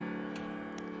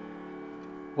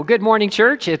Well, good morning,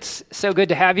 church. It's so good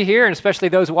to have you here, and especially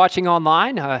those watching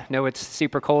online. I know it's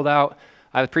super cold out.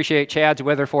 I appreciate Chad's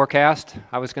weather forecast.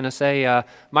 I was going to say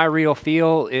my real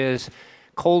feel is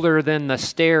colder than the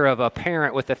stare of a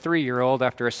parent with a 3-year-old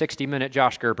after a 60-minute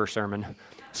Josh Gerber sermon,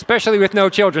 especially with no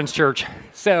children's church.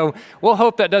 So we'll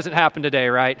hope that doesn't happen today,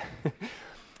 right?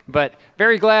 But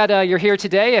very glad you're here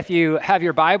today. If you have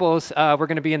your Bibles, we're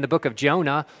going to be in the book of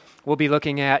Jonah. We'll be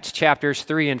looking at chapters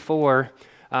 3 and 4.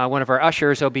 One of our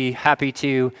ushers will be happy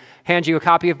to hand you a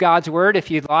copy of God's Word if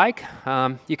you'd like.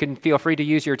 You can feel free to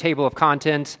use your table of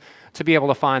contents to be able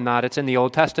to find that. It's in the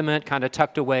Old Testament, kind of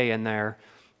tucked away in there.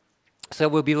 So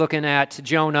we'll be looking at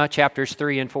Jonah chapters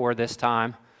 3 and 4 this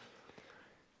time.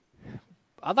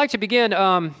 I'd like to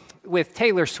begin with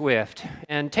Taylor Swift.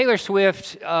 And Taylor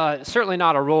Swift, certainly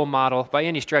not a role model by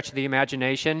any stretch of the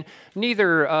imagination,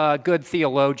 neither a good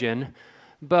theologian.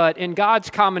 But in God's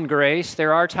common grace,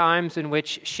 there are times in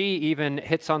which she even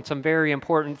hits on some very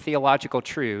important theological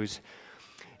truths.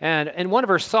 And in one of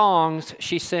her songs,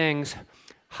 she sings,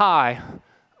 "Hi,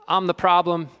 I'm the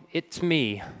problem, it's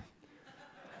me.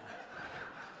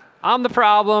 I'm the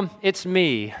problem, it's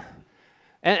me."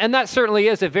 And that certainly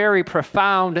is a very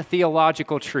profound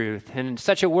theological truth. In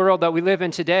such a world that we live in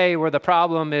today where the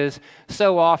problem is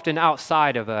so often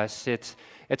outside of us, it's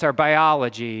our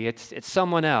biology, it's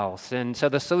someone else. And so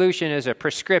the solution is a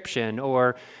prescription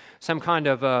or some kind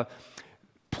of a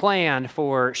plan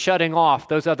for shutting off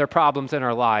those other problems in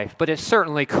our life. But it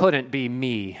certainly couldn't be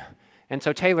me. And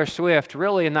so Taylor Swift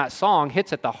really in that song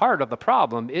hits at the heart of the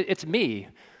problem. It's me.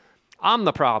 I'm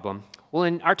the problem. Well,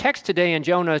 in our text today in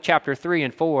Jonah chapter 3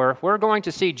 and 4, we're going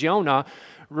to see Jonah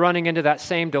running into that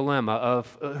same dilemma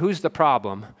of who's the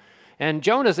problem. And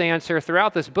Jonah's answer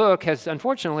throughout this book has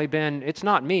unfortunately been, it's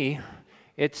not me,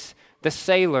 it's the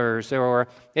sailors, or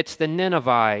it's the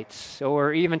Ninevites,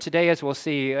 or even today, as we'll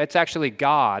see, it's actually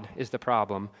God is the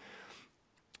problem.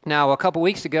 Now, a couple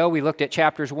weeks ago, we looked at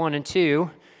chapters 1 and 2,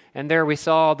 and there we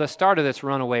saw the start of this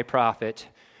runaway prophet.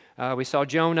 We saw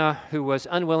Jonah, who was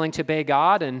unwilling to obey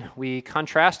God, and we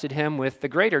contrasted him with the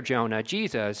greater Jonah,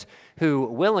 Jesus, who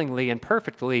willingly and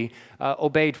perfectly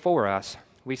obeyed for us.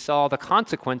 We saw the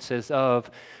consequences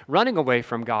of running away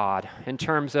from God in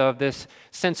terms of this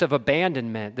sense of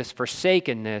abandonment, this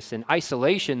forsakenness and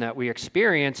isolation that we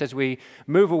experience as we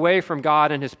move away from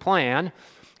God and His plan.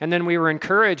 And then we were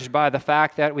encouraged by the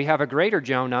fact that we have a greater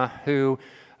Jonah who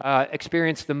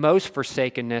experienced the most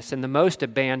forsakenness and the most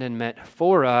abandonment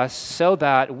for us so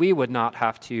that we would not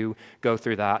have to go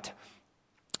through that.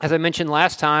 As I mentioned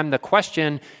last time, the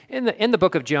question in the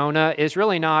book of Jonah is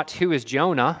really not who is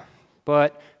Jonah,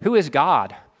 but who is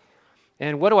God?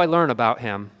 And what do I learn about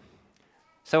Him?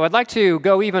 So I'd like to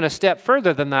go even a step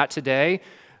further than that today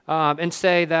and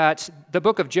say that the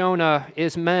book of Jonah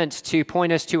is meant to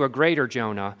point us to a greater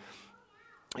Jonah.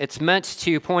 It's meant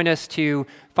to point us to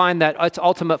find that its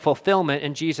ultimate fulfillment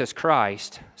in Jesus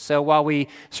Christ. So while we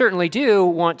certainly do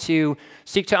want to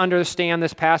seek to understand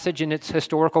this passage in its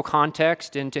historical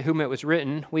context and to whom it was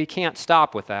written, we can't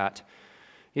stop with that.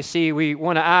 You see, we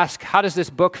want to ask, how does this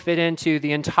book fit into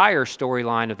the entire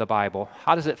storyline of the Bible?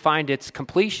 How does it find its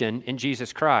completion in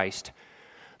Jesus Christ?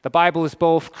 The Bible is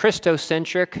both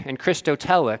Christocentric and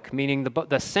Christotelic, meaning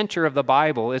the center of the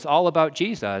Bible is all about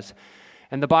Jesus.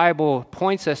 And the Bible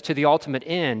points us to the ultimate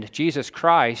end, Jesus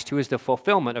Christ, who is the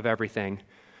fulfillment of everything.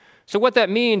 So what that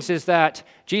means is that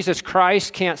Jesus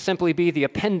Christ can't simply be the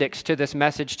appendix to this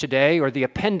message today or the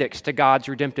appendix to God's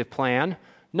redemptive plan.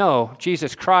 No,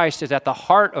 Jesus Christ is at the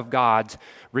heart of God's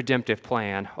redemptive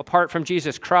plan. Apart from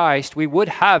Jesus Christ, we would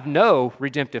have no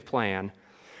redemptive plan.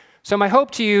 So my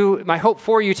hope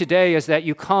for you today is that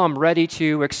you come ready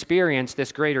to experience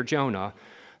this greater Jonah,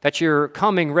 that you're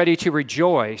coming ready to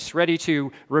rejoice, ready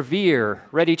to revere,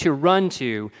 ready to run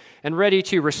to, and ready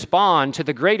to respond to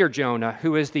the greater Jonah,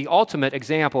 who is the ultimate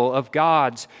example of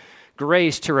God's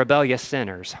grace to rebellious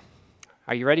sinners.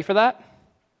 Are you ready for that?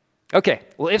 Okay,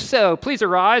 well, if so, please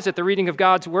arise at the reading of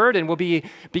God's Word, and we'll be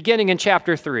beginning in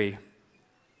chapter 3.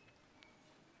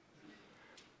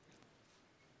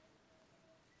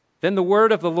 Then the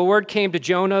word of the Lord came to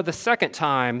Jonah the second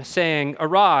time, saying,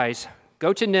 "Arise,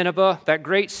 go to Nineveh, that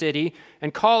great city,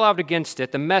 and call out against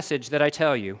it the message that I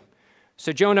tell you."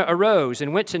 So Jonah arose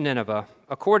and went to Nineveh,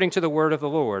 according to the word of the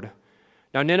Lord.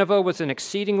 Now Nineveh was an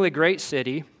exceedingly great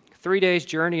city, 3 days'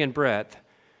 journey in breadth.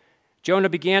 Jonah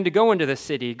began to go into the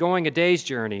city, going a day's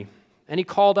journey, and he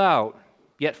called out,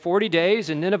 "Yet 40 days,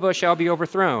 and Nineveh shall be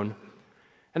overthrown."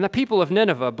 And the people of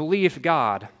Nineveh believed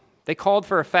God. They called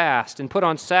for a fast and put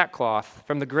on sackcloth,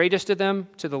 from the greatest of them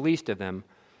to the least of them.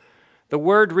 The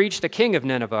word reached the king of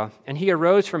Nineveh, and he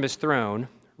arose from his throne,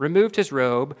 removed his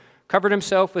robe, covered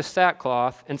himself with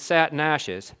sackcloth, and sat in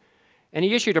ashes. And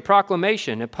he issued a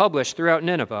proclamation and published throughout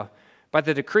Nineveh, by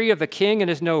the decree of the king and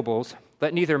his nobles,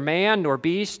 let neither man nor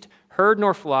beast, herd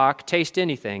nor flock taste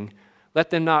anything. Let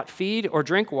them not feed or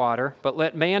drink water, but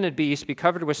let man and beast be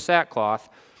covered with sackcloth,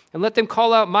 and let them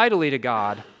call out mightily to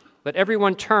God. Let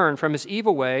everyone turn from his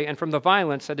evil way and from the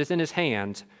violence that is in his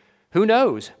hands. Who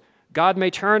knows? God may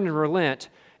turn and relent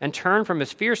and turn from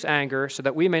his fierce anger so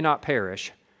that we may not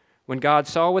perish. When God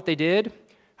saw what they did,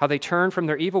 how they turned from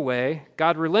their evil way,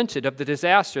 God relented of the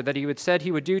disaster that he had said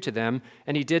he would do to them,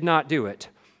 and he did not do it.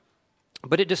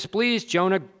 But it displeased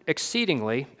Jonah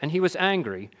exceedingly, and he was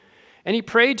angry. And he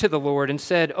prayed to the Lord and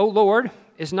said, O Lord,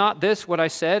 is not this what I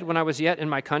said when I was yet in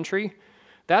my country?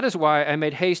 That is why I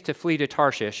made haste to flee to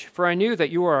Tarshish, for I knew that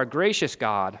you are a gracious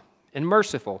God and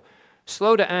merciful,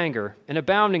 slow to anger, and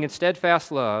abounding in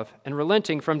steadfast love, and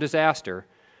relenting from disaster.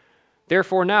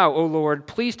 Therefore now, O Lord,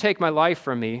 please take my life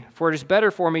from me, for it is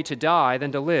better for me to die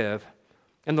than to live.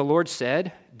 And the Lord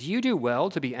said, Do you do well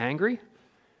to be angry?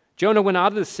 Jonah went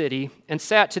out of the city and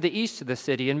sat to the east of the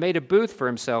city and made a booth for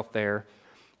himself there.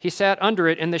 He sat under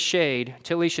it in the shade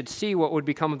till he should see what would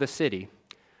become of the city.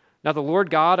 Now the Lord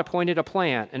God appointed a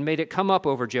plant and made it come up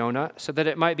over Jonah so that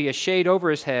it might be a shade over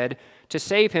his head to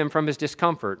save him from his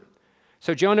discomfort.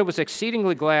 So Jonah was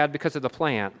exceedingly glad because of the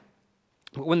plant.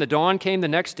 But when the dawn came the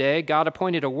next day, God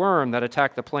appointed a worm that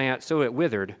attacked the plant so it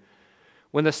withered.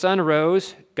 When the sun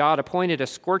rose, God appointed a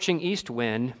scorching east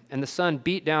wind, and the sun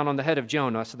beat down on the head of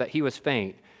Jonah so that he was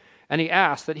faint. And he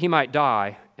asked that he might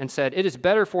die, and said, It is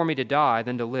better for me to die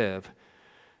than to live.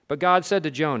 But God said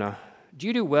to Jonah, Do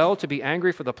you do well to be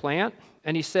angry for the plant?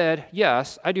 And he said,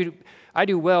 Yes, I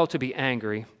do well to be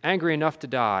angry enough to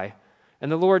die. And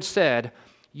the Lord said,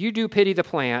 You do pity the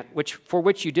plant, for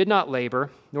which you did not labor,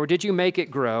 nor did you make it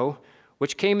grow,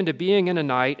 which came into being in a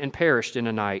night and perished in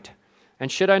a night.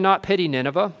 And should I not pity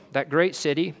Nineveh, that great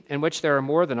city, in which there are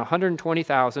more than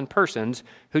 120,000 persons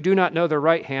who do not know their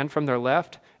right hand from their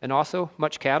left, and also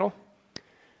much cattle?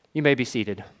 You may be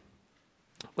seated.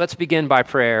 Let's begin by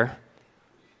prayer.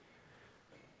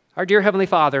 Our dear Heavenly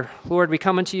Father, Lord, we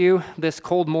come unto you this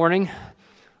cold morning,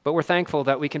 but we're thankful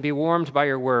that we can be warmed by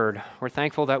your word. We're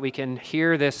thankful that we can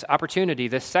hear this opportunity,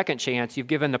 this second chance you've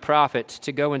given the prophet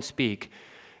to go and speak.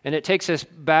 And it takes us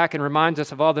back and reminds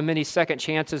us of all the many second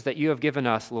chances that you have given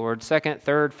us, Lord, second,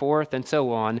 third, fourth, and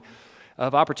so on,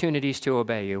 of opportunities to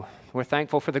obey you. We're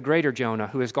thankful for the greater Jonah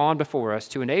who has gone before us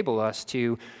to enable us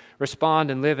to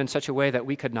respond and live in such a way that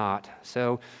we could not.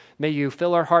 So may you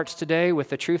fill our hearts today with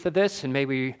the truth of this, and may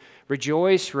we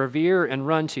rejoice, revere, and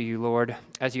run to you, Lord,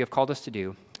 as you have called us to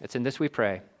do. It's in this we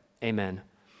pray. Amen.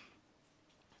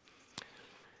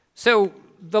 So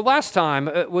the last time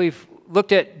we've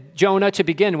looked at Jonah to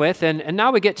begin with, and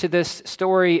now we get to this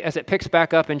story as it picks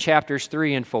back up in chapters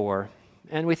 3 and 4.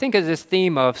 And we think of this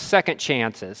theme of second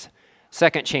chances.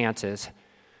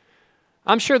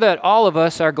 I'm sure that all of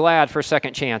us are glad for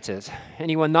second chances.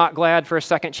 Anyone not glad for a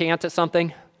second chance at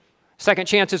something? Second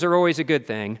chances are always a good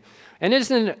thing. And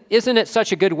isn't it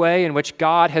such a good way in which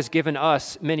God has given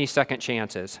us many second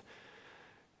chances?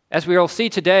 As we will see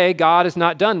today, God is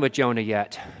not done with Jonah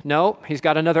yet. No, he's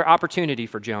got another opportunity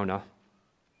for Jonah.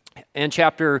 In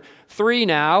chapter 3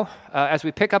 now, as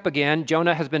we pick up again,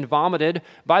 Jonah has been vomited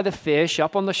by the fish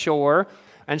up on the shore,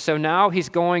 and so now he's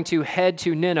going to head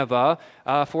to Nineveh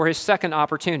for his second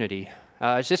opportunity.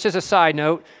 Just as a side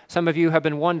note, some of you have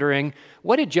been wondering,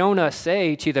 what did Jonah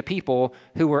say to the people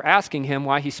who were asking him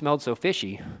why he smelled so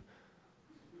fishy?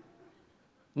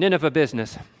 Nineveh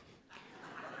business.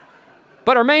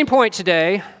 But our main point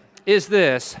today is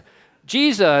this.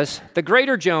 Jesus, the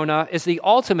greater Jonah, is the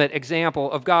ultimate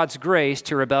example of God's grace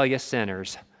to rebellious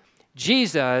sinners.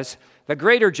 Jesus, the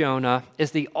greater Jonah,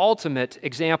 is the ultimate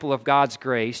example of God's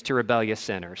grace to rebellious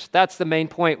sinners. That's the main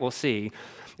point we'll see.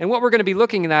 And what we're going to be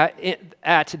looking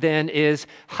at then is,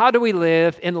 how do we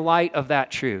live in light of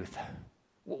that truth?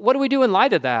 What do we do in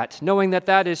light of that, knowing that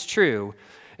that is true?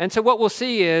 And so what we'll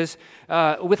see is,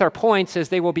 with our points, is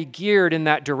they will be geared in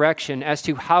that direction as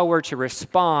to how we're to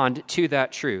respond to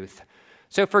that truth.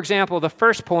 So, for example, the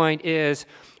first point is,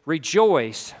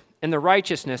 rejoice in the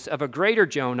righteousness of a greater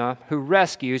Jonah who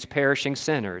rescues perishing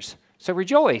sinners. So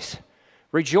rejoice.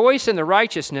 Rejoice in the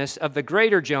righteousness of the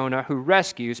greater Jonah who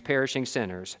rescues perishing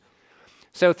sinners.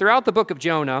 So throughout the book of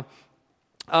Jonah,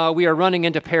 we are running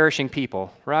into perishing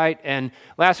people, right? And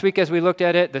last week as we looked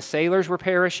at it, the sailors were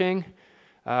perishing.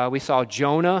 We saw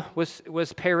Jonah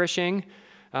was perishing.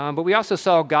 But we also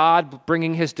saw God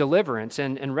bringing his deliverance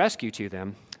and rescue to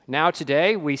them. Now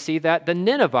today, we see that the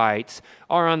Ninevites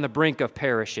are on the brink of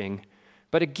perishing.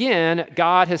 But again,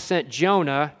 God has sent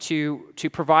Jonah to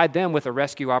provide them with a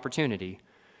rescue opportunity.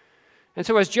 And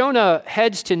so as Jonah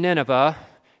heads to Nineveh,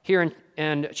 here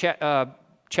in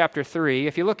chapter 3,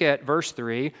 if you look at verse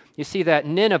 3, you see that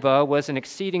Nineveh was an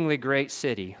exceedingly great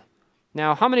city.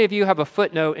 Now, how many of you have a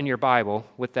footnote in your Bible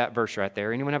with that verse right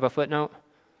there? Anyone have a footnote?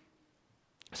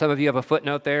 Some of you have a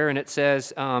footnote there, and it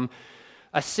says,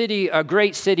 a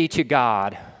great city to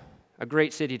God. A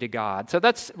great city to God. So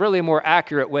that's really a more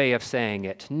accurate way of saying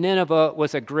it. Nineveh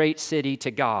was a great city to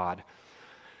God.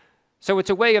 So it's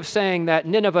a way of saying that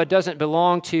Nineveh doesn't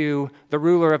belong to the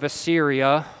ruler of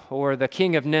Assyria or the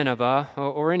king of Nineveh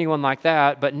or anyone like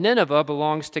that, but Nineveh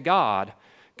belongs to God.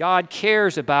 God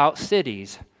cares about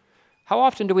cities. How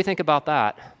often do we think about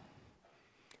that?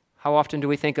 How often do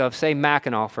we think of, say,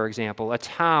 Mackinac, for example, a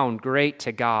town great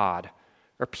to God,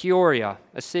 or Peoria,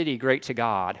 a city great to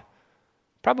God?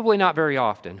 Probably not very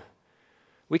often.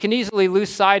 We can easily lose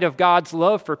sight of God's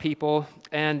love for people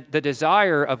and the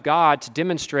desire of God to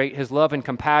demonstrate his love and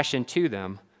compassion to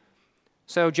them.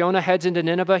 So Jonah heads into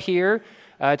Nineveh here.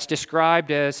 It's described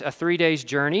as a 3 days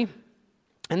journey.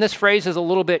 And this phrase is a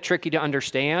little bit tricky to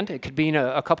understand. It could mean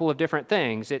a couple of different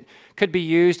things. It could be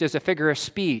used as a figure of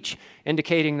speech,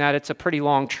 indicating that it's a pretty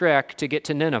long trek to get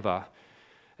to Nineveh.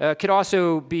 It could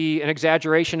also be an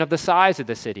exaggeration of the size of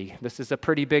the city. This is a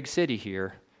pretty big city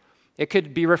here. It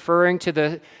could be referring to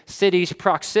the city's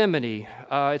proximity,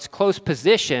 its close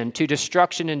position to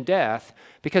destruction and death,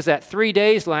 because that 3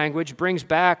 days language brings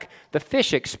back the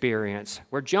fish experience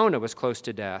where Jonah was close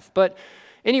to death. But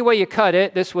any way you cut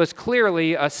it, this was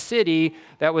clearly a city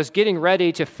that was getting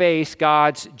ready to face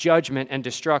God's judgment and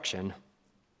destruction.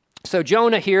 So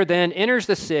Jonah here then enters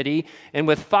the city and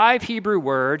with 5 Hebrew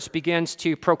words begins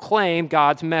to proclaim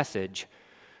God's message.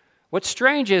 What's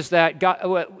strange is that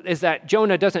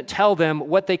Jonah doesn't tell them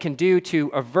what they can do to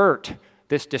avert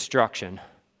this destruction.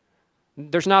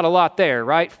 There's not a lot there,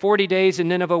 right? 40 days and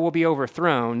Nineveh will be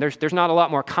overthrown. There's not a lot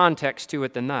more context to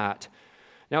it than that.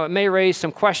 Now, it may raise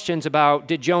some questions about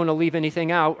did Jonah leave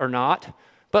anything out or not,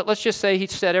 but let's just say he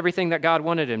said everything that God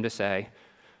wanted him to say.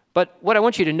 But what I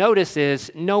want you to notice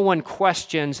is no one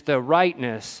questions the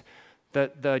rightness,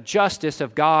 the justice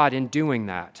of God in doing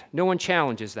that. No one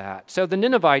challenges that. So the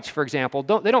Ninevites, for example,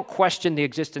 they don't question the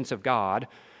existence of God.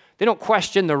 They don't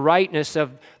question the rightness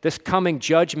of this coming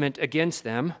judgment against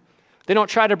them. They don't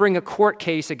try to bring a court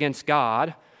case against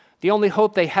God. The only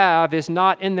hope they have is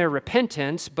not in their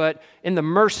repentance, but in the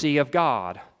mercy of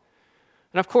God.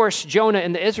 And of course, Jonah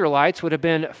and the Israelites would have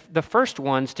been the first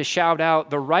ones to shout out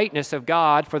the rightness of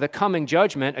God for the coming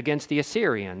judgment against the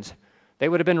Assyrians. They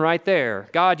would have been right there.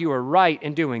 God, you are right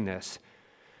in doing this.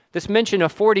 This mention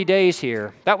of 40 days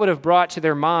here, that would have brought to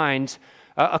their minds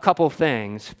a couple of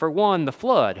things. For one, the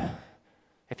flood.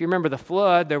 If you remember the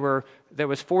flood, there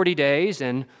was 40 days,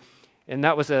 and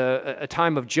that was a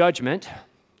time of judgment.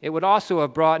 It would also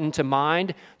have brought into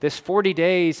mind this 40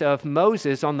 days of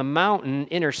Moses on the mountain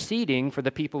interceding for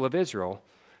the people of Israel.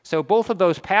 So both of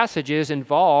those passages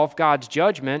involve God's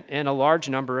judgment in a large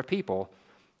number of people.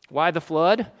 Why the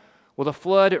flood? Well, the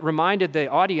flood reminded the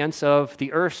audience of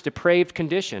the earth's depraved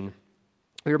condition.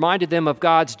 It reminded them of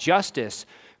God's justice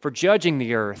for judging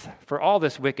the earth for all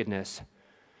this wickedness.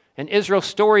 And Israel's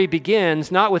story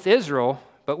begins not with Israel,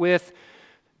 but with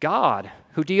God,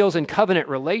 who deals in covenant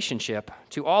relationship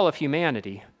to all of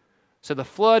humanity. So the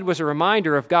flood was a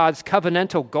reminder of God's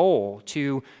covenantal goal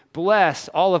to bless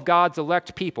all of God's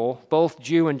elect people, both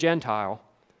Jew and Gentile.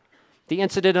 The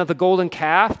incident of the golden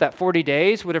calf, that 40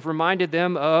 days, would have reminded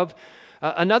them of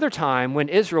another time when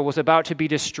Israel was about to be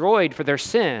destroyed for their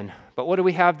sin. But what do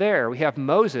we have there? We have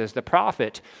Moses, the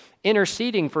prophet,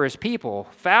 interceding for his people,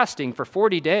 fasting for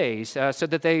 40 days so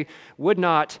that they would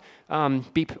not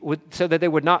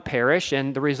perish,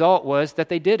 and the result was that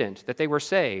they didn't, that they were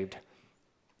saved.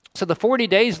 So the 40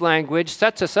 days language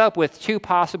sets us up with 2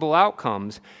 possible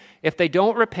outcomes. If they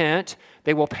don't repent,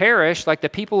 they will perish like the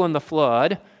people in the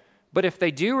flood, but if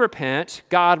they do repent,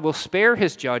 God will spare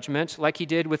his judgment like he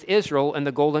did with Israel in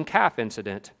the golden calf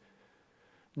incident.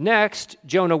 Next,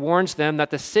 Jonah warns them that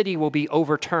the city will be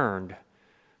overturned.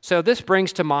 So this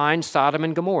brings to mind Sodom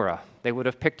and Gomorrah. They would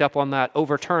have picked up on that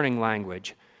overturning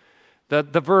language. The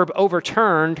verb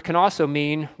overturned can also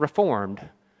mean reformed.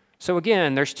 So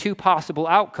again, there's 2 possible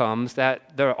outcomes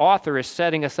that the author is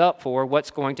setting us up for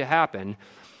what's going to happen.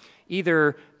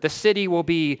 Either the city will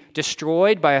be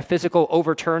destroyed by a physical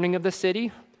overturning of the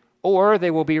city, or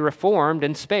they will be reformed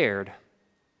and spared.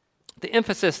 The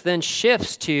emphasis then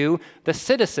shifts to the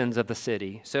citizens of the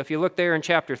city. So if you look there in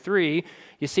chapter 3,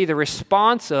 you see the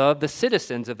response of the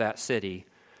citizens of that city.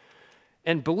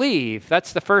 And believe,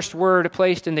 that's the first word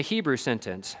placed in the Hebrew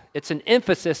sentence. It's an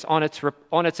emphasis on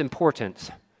its importance.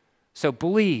 So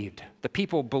believed, the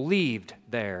people believed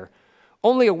there.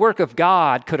 Only a work of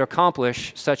God could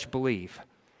accomplish such belief.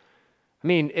 I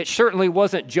mean, it certainly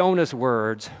wasn't Jonah's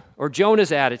words or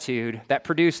Jonah's attitude that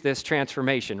produced this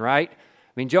transformation, right?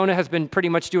 I mean, Jonah has been pretty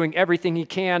much doing everything he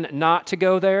can not to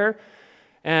go there.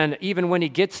 And even when he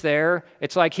gets there,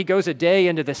 it's like he goes a day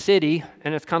into the city,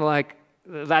 and it's kind of like,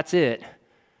 that's it.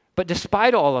 But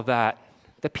despite all of that,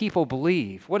 the people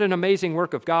believe. What an amazing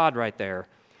work of God right there.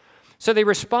 So they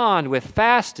respond with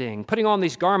fasting, putting on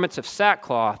these garments of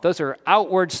sackcloth. Those are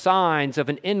outward signs of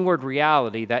an inward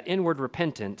reality, that inward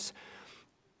repentance.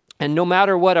 And no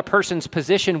matter what a person's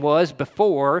position was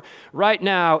before, right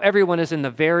now, everyone is in the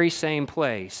very same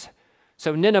place.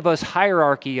 So Nineveh's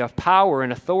hierarchy of power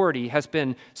and authority has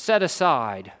been set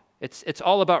aside. It's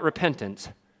all about repentance.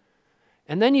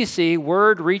 And then you see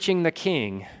word reaching the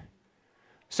king.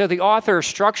 So the author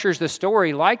structures the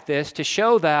story like this to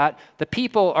show that the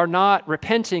people are not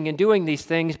repenting and doing these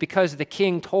things because the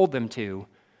king told them to.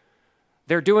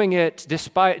 They're doing it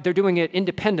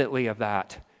independently of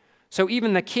that. So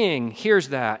even the king hears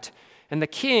that, and the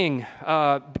king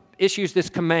issues this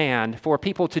command for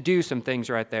people to do some things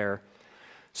right there.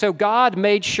 So God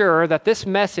made sure that this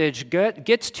message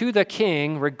gets to the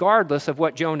king regardless of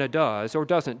what Jonah does or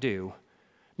doesn't do.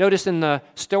 Notice in the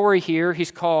story here,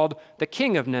 he's called the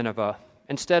king of Nineveh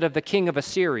instead of the king of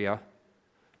Assyria.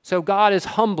 So God is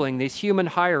humbling these human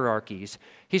hierarchies.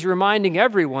 He's reminding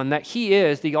everyone that he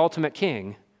is the ultimate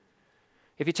king.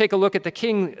 If you take a look at the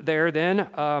king there then,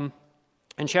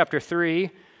 in chapter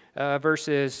 3, verse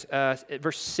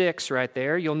 6 right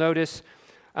there, you'll notice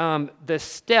the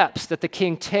steps that the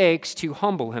king takes to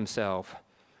humble himself.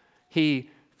 He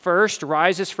first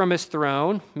rises from his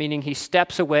throne, meaning he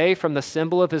steps away from the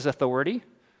symbol of his authority.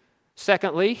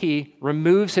 Secondly, he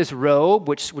removes his robe,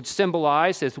 which would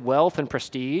symbolize his wealth and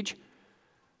prestige.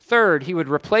 Third, he would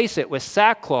replace it with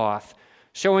sackcloth,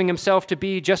 showing himself to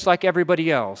be just like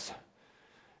everybody else.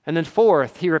 And then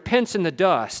fourth, he repents in the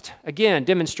dust, again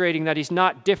demonstrating that he's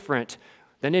not different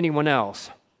than anyone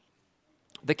else.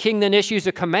 The king then issues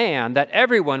a command that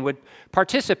everyone would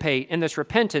participate in this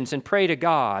repentance and pray to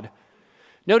God.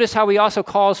 Notice how he also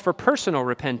calls for personal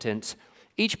repentance.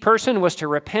 Each person was to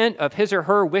repent of his or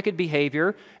her wicked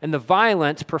behavior and the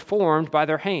violence performed by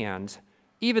their hands.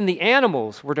 Even the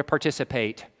animals were to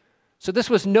participate. So this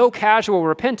was no casual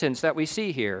repentance that we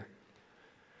see here.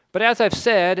 But as I've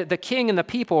said, the king and the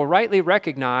people rightly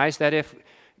recognize that if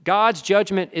God's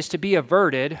judgment is to be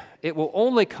averted, it will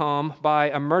only come by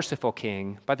a merciful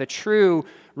king, by the true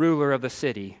ruler of the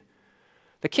city.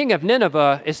 The king of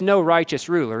Nineveh is no righteous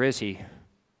ruler, is he?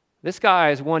 This guy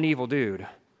is one evil dude.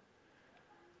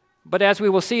 But as we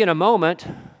will see in a moment,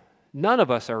 none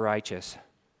of us are righteous.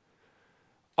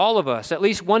 All of us, at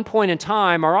least one point in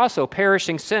time, are also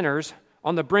perishing sinners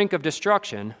on the brink of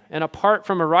destruction, and apart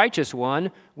from a righteous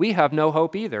one, we have no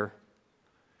hope either.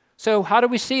 So how do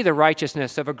we see the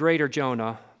righteousness of a greater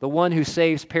Jonah, the one who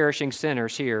saves perishing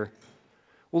sinners here?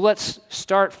 Well, let's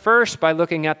start first by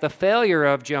looking at the failure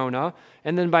of Jonah,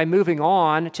 and then by moving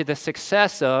on to the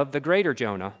success of the greater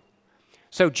Jonah.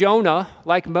 So Jonah,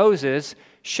 like Moses,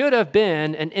 should have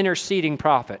been an interceding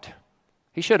prophet.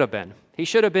 He should have been. He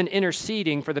should have been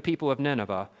interceding for the people of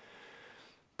Nineveh.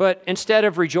 But instead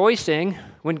of rejoicing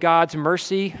when God's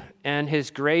mercy and his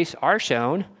grace are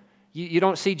shown, you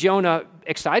don't see Jonah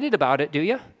excited about it, do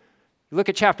you? You look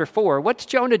at chapter 4. What's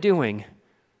Jonah doing?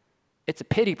 It's a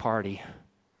pity party.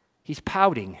 He's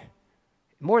pouting.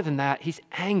 More than that, he's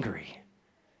angry.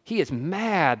 He is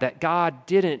mad that God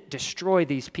didn't destroy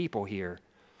these people here.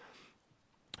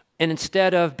 And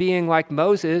instead of being like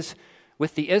Moses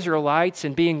with the Israelites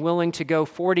and being willing to go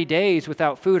 40 days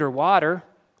without food or water,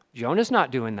 Jonah's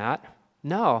not doing that.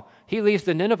 No, he leaves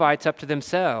the Ninevites up to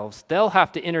themselves. They'll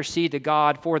have to intercede to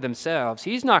God for themselves.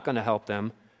 He's not going to help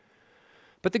them.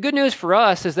 But the good news for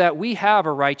us is that we have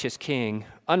a righteous king,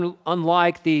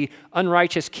 unlike the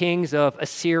unrighteous kings of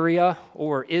Assyria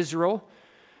or Israel.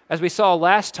 As we saw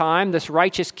last time, this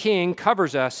righteous king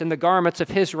covers us in the garments of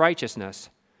his righteousness.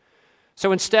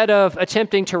 So instead of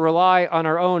attempting to rely on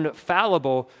our own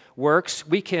fallible works,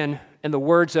 we can, in the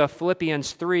words of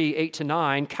Philippians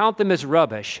 3:8-9, count them as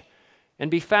rubbish and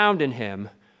be found in him,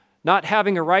 not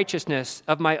having a righteousness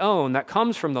of my own that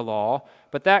comes from the law,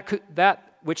 but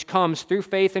that which comes through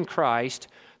faith in Christ,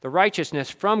 the righteousness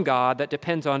from God that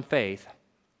depends on faith.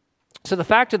 So the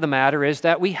fact of the matter is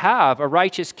that we have a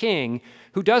righteous king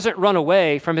who doesn't run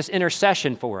away from his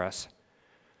intercession for us.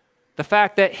 The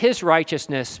fact that his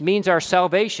righteousness means our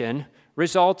salvation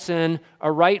results in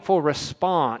a rightful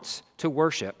response to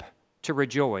worship, to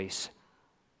rejoice.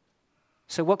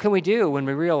 So what can we do when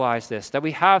we realize this, that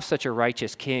we have such a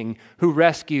righteous king who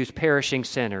rescues perishing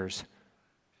sinners?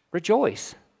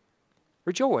 Rejoice.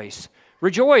 Rejoice.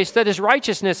 Rejoice that his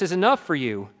righteousness is enough for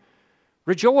you.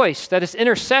 Rejoice that his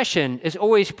intercession is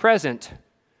always present.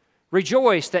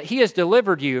 Rejoice that he has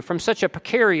delivered you from such a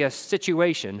precarious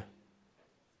situation.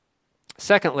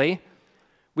 Secondly,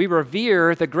 we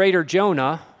revere the greater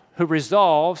Jonah who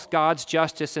resolves God's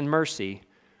justice and mercy.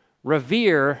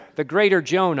 Revere the greater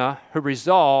Jonah who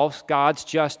resolves God's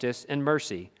justice and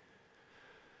mercy.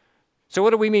 So what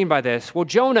do we mean by this? Well,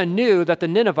 Jonah knew that the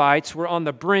Ninevites were on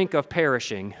the brink of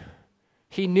perishing.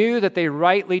 He knew that they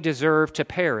rightly deserved to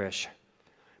perish.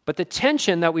 But the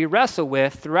tension that we wrestle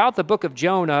with throughout the book of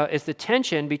Jonah is the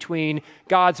tension between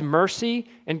God's mercy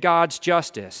and God's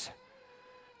justice.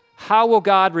 How will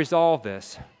God resolve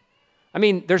this? I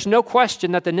mean, there's no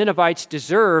question that the Ninevites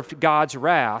deserved God's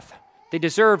wrath. They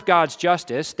deserved God's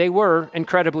justice. They were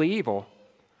incredibly evil.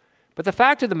 But the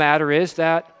fact of the matter is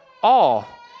that all,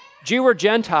 Jew or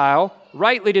Gentile,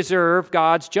 rightly deserve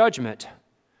God's judgment.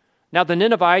 Now, the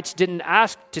Ninevites didn't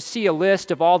ask to see a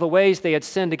list of all the ways they had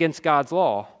sinned against God's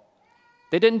law.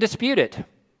 They didn't dispute it.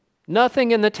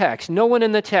 Nothing in the text, no one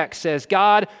in the text says,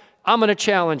 God, I'm going to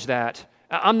challenge that.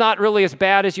 I'm not really as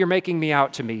bad as you're making me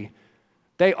out to me.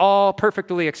 They all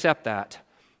perfectly accept that.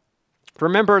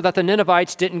 Remember that the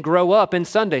Ninevites didn't grow up in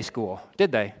Sunday school,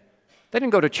 did they? They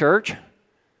didn't go to church.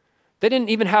 They didn't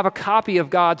even have a copy of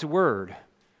God's word.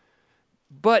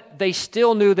 But they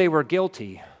still knew they were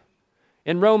guilty.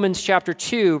 In Romans chapter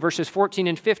 2, verses 14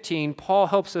 and 15, Paul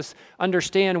helps us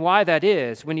understand why that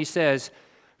is when he says,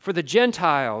 "For the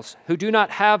Gentiles who do not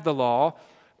have the law,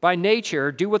 by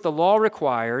nature do what the law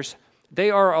requires. They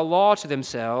are a law to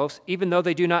themselves, even though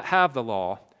they do not have the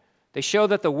law. They show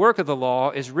that the work of the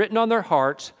law is written on their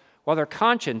hearts, while their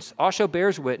conscience also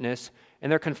bears witness,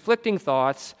 and their conflicting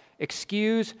thoughts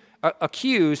accuse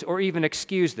or even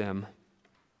excuse them."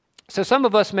 So some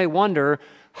of us may wonder,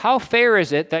 how fair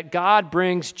is it that God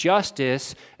brings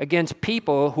justice against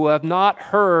people who have not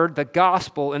heard the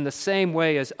gospel in the same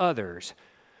way as others?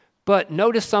 But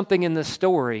notice something in the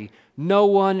story. No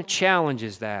one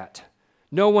challenges that.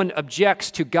 No one objects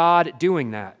to God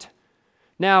doing that.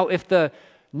 Now, if the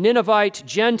Ninevite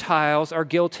Gentiles are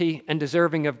guilty and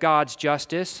deserving of God's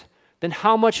justice, then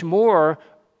how much more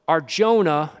are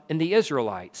Jonah and the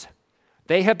Israelites?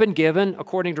 They have been given,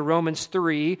 according to Romans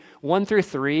 3, 1 through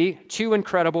 3, two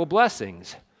incredible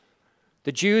blessings.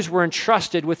 The Jews were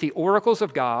entrusted with the oracles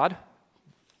of God,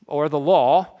 or the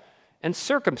law, and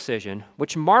circumcision,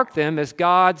 which marked them as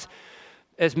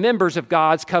members of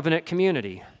God's covenant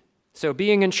community. So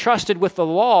being entrusted with the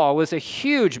law was a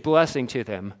huge blessing to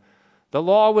them. The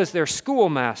law was their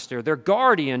schoolmaster, their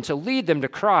guardian to lead them to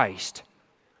Christ.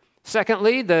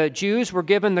 Secondly, the Jews were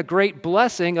given the great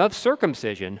blessing of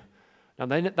circumcision. Now,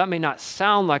 that may not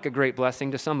sound like a great blessing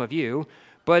to some of you,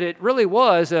 but it really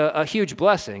was a huge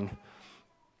blessing.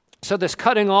 So this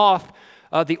cutting off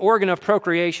the organ of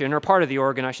procreation, or part of the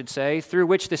organ, I should say, through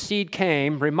which the seed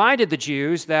came, reminded the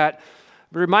Jews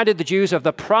of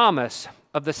the promise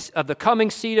of the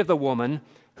coming seed of the woman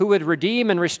who would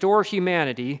redeem and restore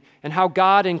humanity, and how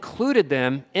God included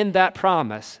them in that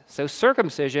promise. So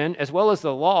circumcision, as well as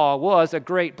the law, was a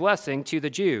great blessing to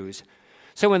the Jews.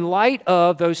 So in light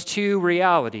of those two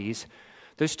realities,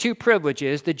 those two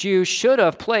privileges, the Jews should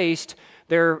have placed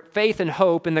their faith and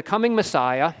hope in the coming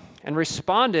Messiah and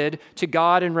responded to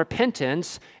God in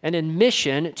repentance and in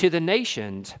mission to the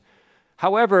nations.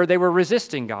 However, they were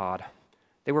resisting God.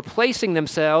 They were placing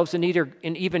themselves in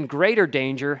even greater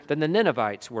danger than the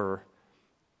Ninevites were.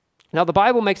 Now, the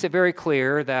Bible makes it very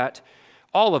clear that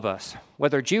all of us,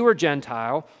 whether Jew or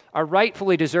Gentile, are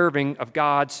rightfully deserving of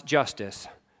God's justice.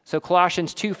 So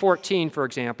Colossians 2:14, for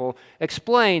example,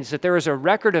 explains that there is a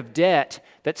record of debt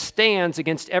that stands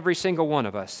against every single one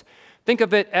of us. Think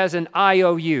of it as an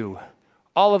IOU.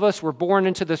 All of us were born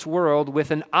into this world with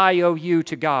an IOU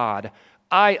to God.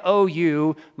 I owe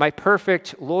you my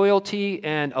perfect loyalty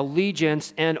and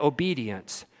allegiance and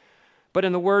obedience. But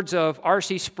in the words of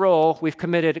R.C. Sproul, we've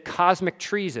committed cosmic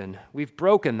treason. We've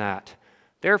broken that.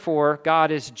 Therefore,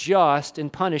 God is just in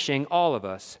punishing all of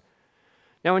us.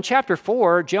 Now, in chapter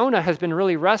 4, Jonah has been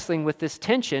really wrestling with this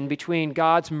tension between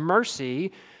God's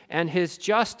mercy and his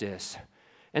justice.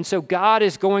 And so God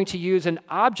is going to use an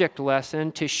object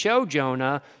lesson to show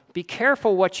Jonah, be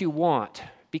careful what you want.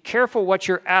 Be careful what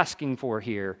you're asking for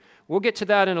here. We'll get to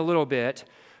that in a little bit.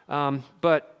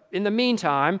 But in the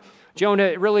meantime,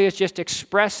 Jonah really is just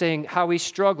expressing how he's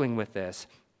struggling with this.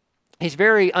 He's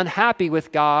very unhappy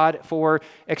with God for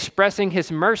expressing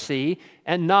his mercy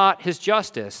and not his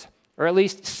justice, or at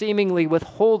least seemingly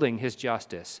withholding his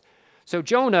justice. So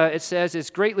Jonah, it says, is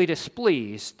greatly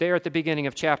displeased there at the beginning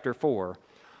of chapter 4.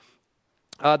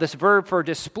 This verb for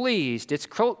displeased, it's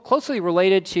closely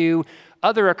related to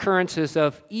other occurrences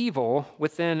of evil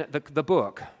within the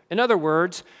book. In other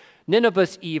words,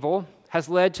 Nineveh's evil has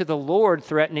led to the Lord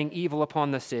threatening evil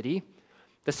upon the city.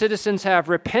 The citizens have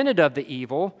repented of the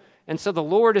evil, and so the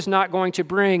Lord is not going to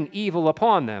bring evil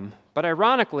upon them. But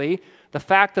ironically, the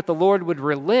fact that the Lord would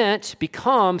relent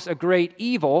becomes a great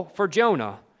evil for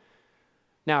Jonah.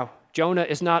 Now, Jonah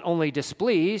is not only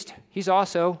displeased, he's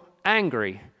also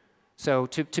angry. So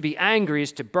to be angry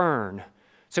is to burn.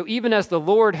 So even as the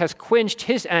Lord has quenched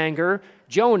his anger,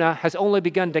 Jonah has only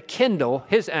begun to kindle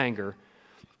his anger.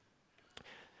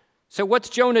 So what's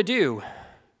Jonah do?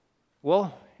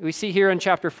 Well, we see here in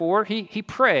chapter 4, he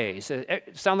prays.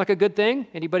 Sound like a good thing?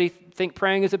 Anybody think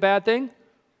praying is a bad thing?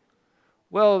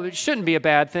 Well, it shouldn't be a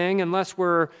bad thing unless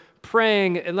we're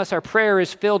praying, unless our prayer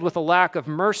is filled with a lack of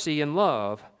mercy and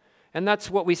love. And that's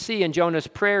what we see in Jonah's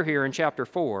prayer here in chapter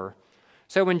 4.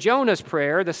 So in Jonah's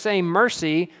prayer, the same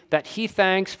mercy that he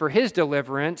thanks for his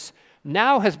deliverance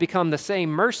now has become the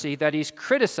same mercy that he's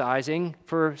criticizing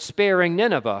for sparing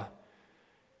Nineveh.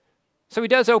 So he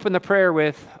does open the prayer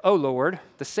with, "O Lord,"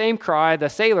 the same cry the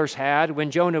sailors had when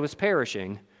Jonah was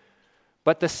perishing.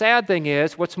 But the sad thing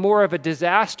is, what's more of a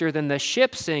disaster than the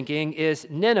ship sinking is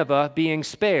Nineveh being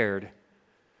spared.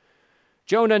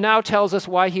 Jonah now tells us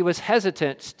why he was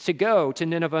hesitant to go to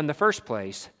Nineveh in the first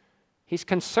place. He's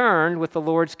concerned with the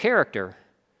Lord's character.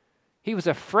 He was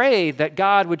afraid that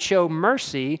God would show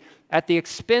mercy at the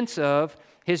expense of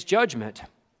his judgment.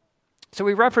 So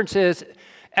he references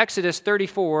Exodus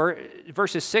 34,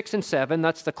 verses 6 and 7.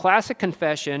 That's the classic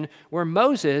confession where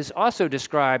Moses also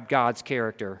described God's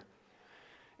character.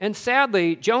 And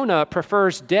sadly, Jonah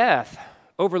prefers death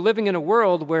over living in a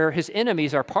world where his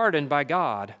enemies are pardoned by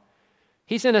God.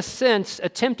 He's in a sense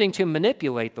attempting to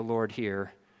manipulate the Lord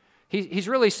here. He's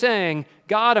really saying,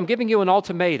 God, I'm giving you an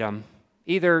ultimatum.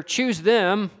 Either choose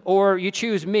them or you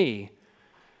choose me.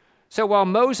 So while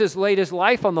Moses laid his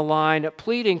life on the line,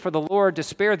 pleading for the Lord to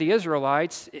spare the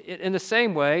Israelites, in the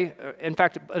same way, in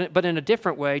fact, but in a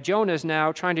different way, Jonah is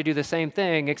now trying to do the same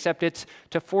thing, except it's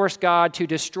to force God to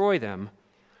destroy them.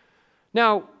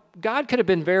 Now, God could have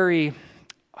been very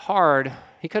hard.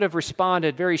 He could have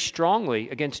responded very strongly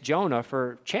against Jonah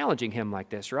for challenging him like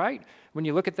this, right? When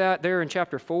you look at that there in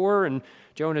chapter 4, and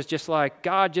Jonah's just like,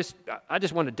 God, I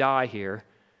just want to die here.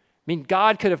 I mean,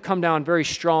 God could have come down very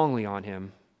strongly on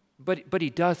him, but he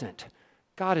doesn't.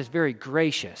 God is very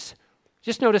gracious.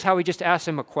 Just notice how he just asks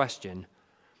him a question.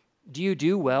 Do you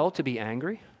do well to be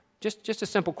angry? Just a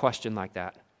simple question like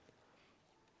that.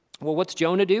 Well, what's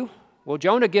Jonah do? Well,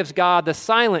 Jonah gives God the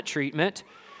silent treatment.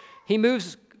 He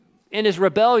moves in his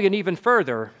rebellion even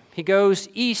further. He goes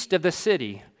east of the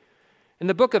city. In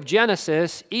the book of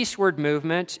Genesis, eastward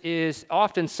movement is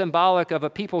often symbolic of a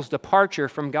people's departure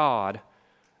from God.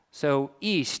 So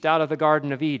east out of the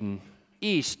Garden of Eden,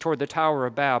 east toward the Tower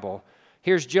of Babel.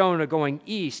 Here's Jonah going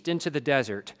east into the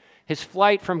desert. His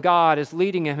flight from God is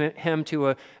leading him to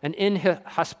an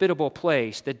inhospitable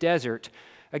place, the desert,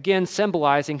 again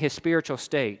symbolizing his spiritual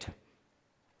state.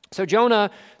 So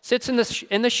Jonah sits in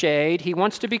the shade. He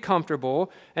wants to be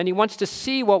comfortable, and he wants to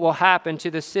see what will happen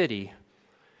to the city.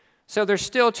 So there's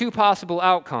still two possible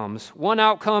outcomes. One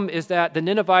outcome is that the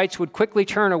Ninevites would quickly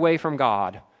turn away from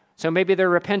God. So maybe their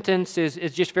repentance is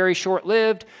just very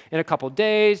short-lived. In a couple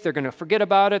days, they're going to forget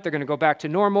about it. They're going to go back to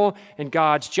normal, and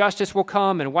God's justice will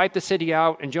come and wipe the city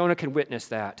out, and Jonah can witness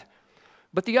that.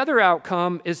 But the other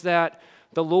outcome is that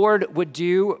the Lord would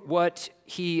do what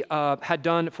he had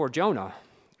done for Jonah,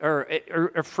 or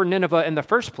for Nineveh in the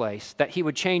first place, that he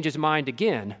would change his mind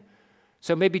again.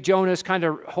 So maybe Jonah's kind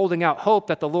of holding out hope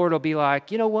that the Lord will be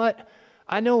like, you know what?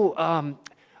 I know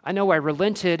I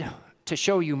relented to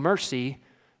show you mercy,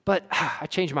 but I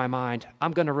changed my mind.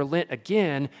 I'm going to relent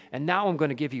again, and now I'm going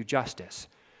to give you justice.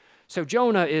 So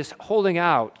Jonah is holding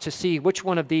out to see which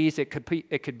one of these it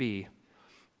could be.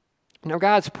 Now,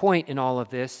 God's point in all of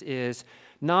this is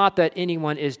not that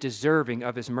anyone is deserving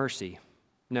of his mercy.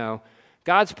 No,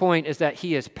 God's point is that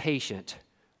he is patient,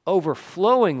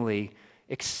 overflowingly,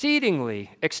 exceedingly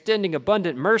extending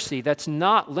abundant mercy that's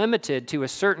not limited to a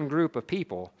certain group of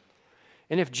people.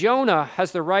 And if Jonah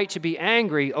has the right to be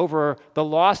angry over the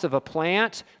loss of a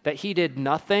plant that he did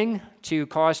nothing to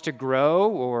cause to grow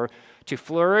or to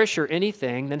flourish or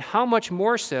anything, then how much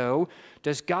more so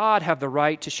does God have the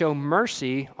right to show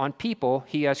mercy on people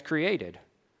he has created?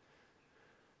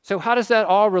 So how does that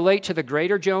all relate to the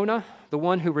greater Jonah, the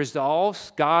one who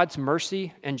resolves God's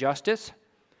mercy and justice?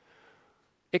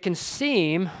 It can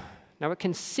seem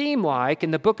like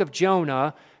in the book of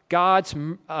Jonah, God's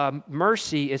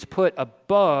mercy is put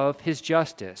above his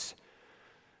justice.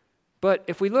 But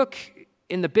if we look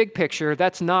in the big picture,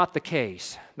 that's not the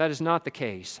case. That is not the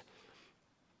case.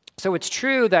 So it's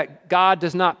true that God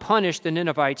does not punish the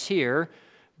Ninevites here,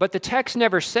 but the text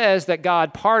never says that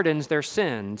God pardons their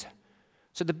sins.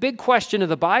 So the big question of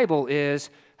the Bible is,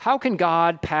 how can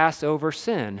God pass over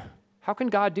sin? How can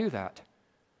God do that?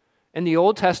 In the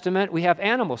Old Testament, we have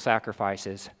animal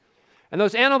sacrifices. And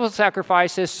those animal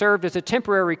sacrifices served as a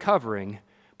temporary covering,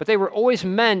 but they were always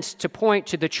meant to point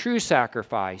to the true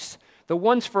sacrifice, the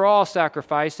once-for-all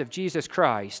sacrifice of Jesus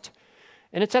Christ.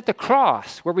 And it's at the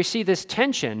cross where we see this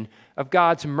tension of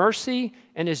God's mercy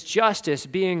and his justice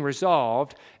being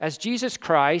resolved as Jesus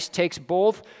Christ takes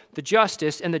both the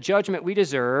justice and the judgment we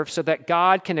deserve so that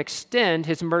God can extend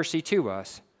his mercy to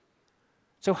us.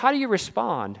 So how do you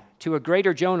respond to a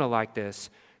greater Jonah like this,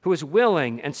 who is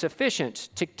willing and sufficient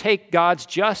to take God's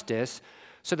justice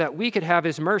so that we could have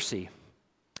his mercy?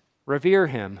 Revere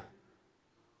him.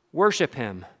 Worship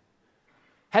him.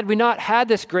 Had we not had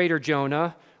this greater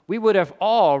Jonah, we would have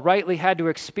all rightly had to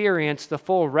experience the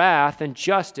full wrath and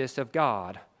justice of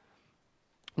God.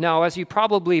 Now, as you've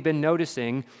probably been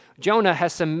noticing, Jonah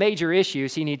has some major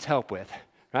issues he needs help with,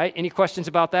 right? Any questions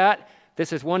about that?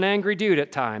 This is one angry dude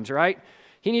at times, right?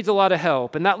 He needs a lot of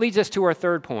help, and that leads us to our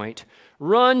third point.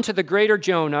 Run to the greater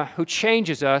Jonah who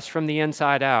changes us from the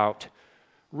inside out.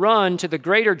 Run to the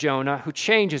greater Jonah who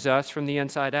changes us from the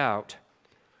inside out.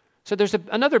 So there's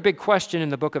another big question in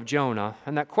the book of Jonah,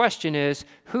 and that question is,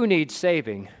 who needs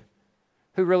saving?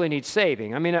 Who really needs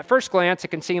saving? I mean, at first glance, it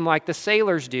can seem like the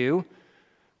sailors do.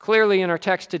 Clearly, in our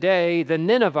text today, the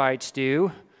Ninevites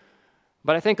do.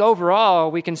 But I think overall,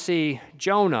 we can see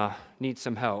Jonah needs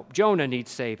some help. Jonah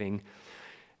needs saving.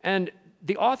 And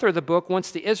the author of the book wants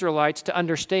the Israelites to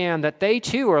understand that they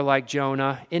too are like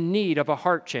Jonah in need of a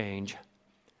heart change.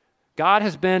 God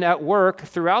has been at work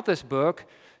throughout this book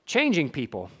changing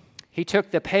people. He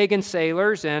took the pagan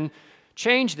sailors and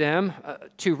changed them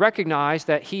to recognize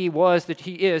that he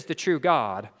is the true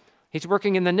God. He's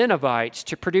working in the Ninevites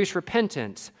to produce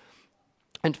repentance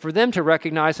and for them to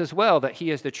recognize as well that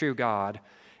he is the true God.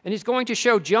 And he's going to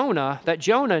show Jonah that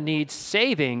Jonah needs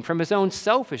saving from his own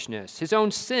selfishness, his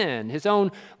own sin, his own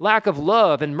lack of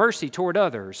love and mercy toward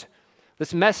others.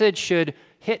 This message should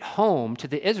hit home to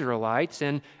the Israelites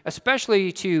and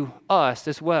especially to us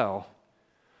as well.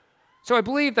 So I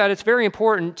believe that it's very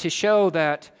important to show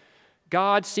that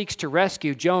God seeks to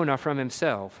rescue Jonah from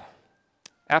himself.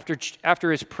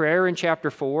 After his prayer in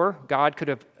chapter 4, God could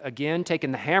have again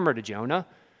taken the hammer to Jonah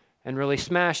and really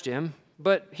smashed him,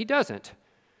 but he doesn't.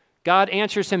 God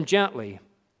answers him gently.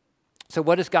 So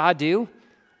what does God do?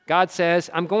 God says,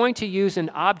 I'm going to use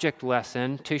an object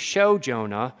lesson to show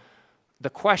Jonah the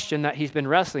question that he's been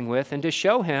wrestling with and to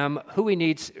show him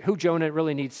who Jonah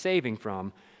really needs saving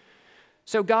from.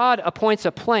 So God appoints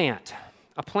a plant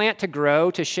to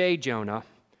grow to shade Jonah.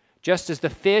 Just as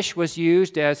the fish was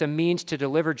used as a means to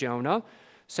deliver Jonah,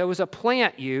 so is a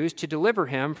plant used to deliver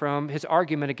him from his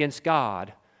argument against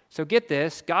God. So get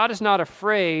this, God is not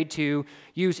afraid to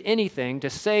use anything to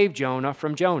save Jonah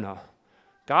from Jonah.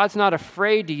 God's not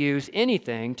afraid to use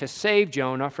anything to save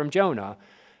Jonah from Jonah.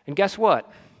 And guess what?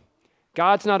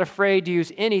 God's not afraid to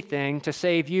use anything to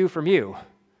save you from you.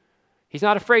 He's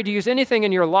not afraid to use anything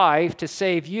in your life to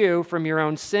save you from your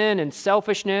own sin and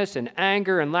selfishness and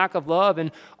anger and lack of love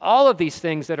and all of these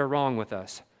things that are wrong with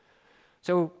us.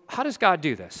 So how does God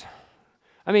do this?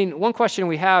 I mean, one question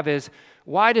we have is,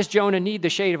 why does Jonah need the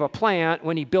shade of a plant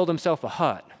when he built himself a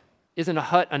hut? Isn't a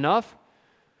hut enough?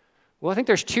 Well, I think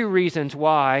there's two reasons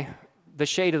why the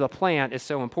shade of the plant is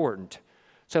so important.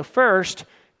 So first,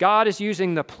 God is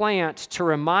using the plant to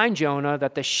remind Jonah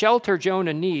that the shelter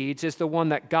Jonah needs is the one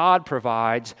that God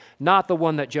provides, not the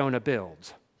one that Jonah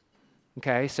builds.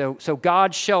 Okay, so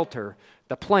God's shelter,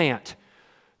 the plant,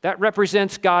 that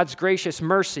represents God's gracious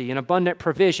mercy and abundant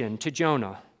provision to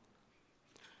Jonah.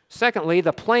 Secondly,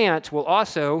 the plant will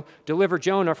also deliver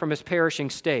Jonah from his perishing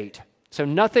state. So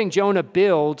nothing Jonah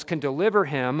builds can deliver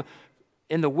him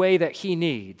in the way that he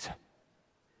needs.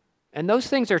 And those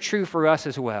things are true for us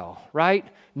as well, right?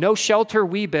 No shelter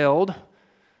we build,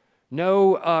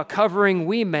 no covering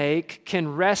we make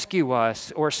can rescue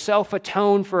us or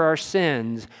self-atone for our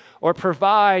sins or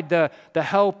provide the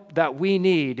help that we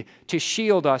need to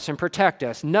shield us and protect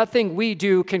us. Nothing we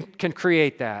do can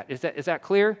create that. Is that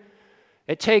clear?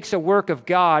 It takes a work of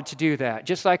God to do that.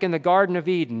 Just like in the Garden of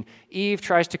Eden, Eve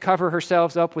tries to cover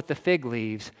herself up with the fig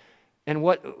leaves. And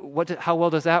how well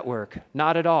does that work?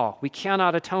 Not at all. We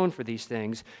cannot atone for these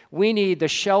things. We need the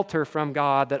shelter from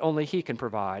God that only He can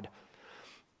provide.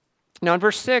 Now, in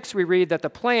verse 6, we read that the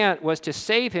plant was to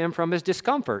save him from his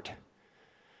discomfort.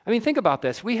 I mean, think about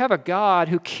this. We have a God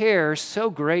who cares so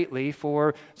greatly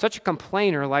for such a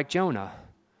complainer like Jonah.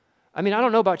 I mean, I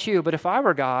don't know about you, but if I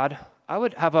were God, I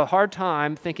would have a hard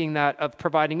time thinking of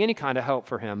providing any kind of help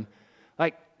for him.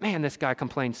 Like, man, this guy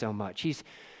complains so much. He's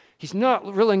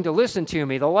not willing to listen to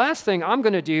me. The last thing I'm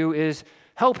going to do is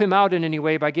help him out in any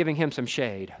way by giving him some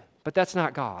shade. But that's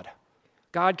not God.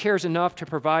 God cares enough to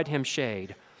provide him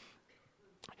shade.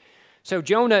 So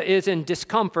Jonah is in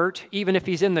discomfort even if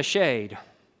he's in the shade.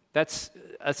 That's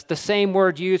the same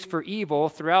word used for evil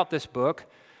throughout this book.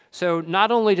 So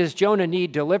not only does Jonah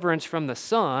need deliverance from the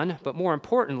sun, but more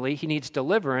importantly, he needs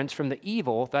deliverance from the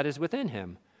evil that is within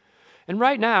him. And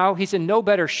right now, he's in no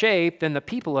better shape than the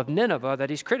people of Nineveh that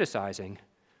he's criticizing.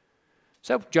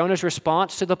 So Jonah's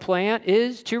response to the plant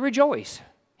is to rejoice.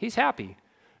 He's happy.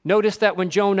 Notice that when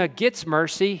Jonah gets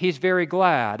mercy, he's very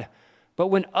glad. But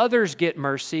when others get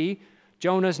mercy,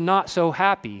 Jonah's not so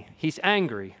happy. He's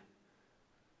angry.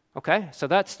 Okay, so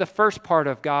that's the first part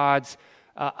of God's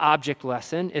object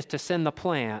lesson, is to send the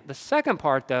plant. The second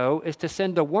part, though, is to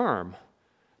send a worm.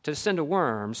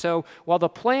 So while the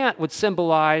plant would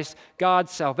symbolize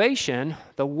God's salvation,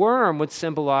 the worm would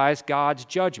symbolize God's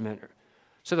judgment.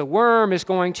 So the worm is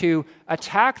going to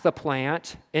attack the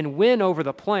plant and win over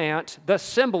the plant, thus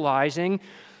symbolizing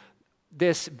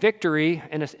this victory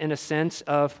in a sense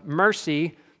of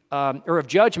mercy or of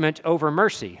judgment over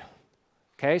mercy.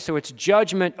 Okay, so it's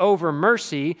judgment over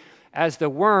mercy. As the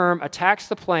worm attacks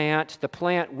the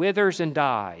plant withers and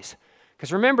dies.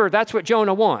 Because remember, that's what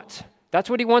Jonah wants. That's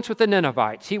what he wants with the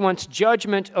Ninevites. He wants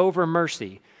judgment over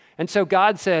mercy. And so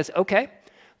God says, okay,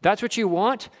 that's what you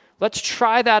want. Let's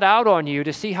try that out on you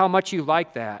to see how much you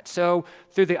like that. So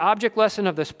through the object lesson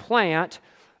of this plant,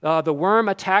 the worm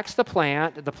attacks the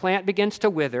plant begins to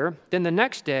wither. Then the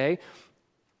next day,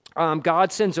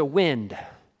 God sends a wind,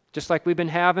 just like we've been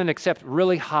having, except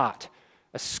really hot.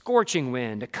 A scorching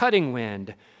wind, a cutting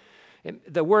wind.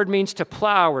 The word means to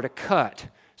plow or to cut.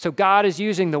 So God is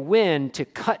using the wind to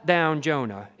cut down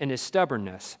Jonah in his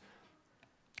stubbornness.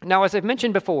 Now, as I've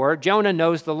mentioned before, Jonah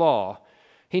knows the law.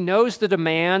 He knows the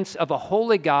demands of a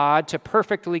holy God to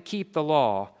perfectly keep the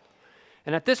law.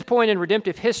 And at this point in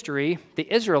redemptive history,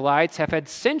 the Israelites have had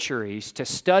centuries to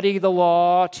study the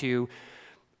law, to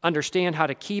understand how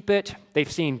to keep it.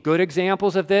 They've seen good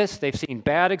examples of this. They've seen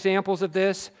bad examples of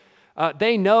this.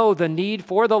 They know the need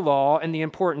for the law and the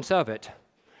importance of it.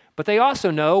 But they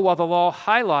also know, while the law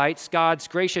highlights God's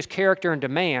gracious character and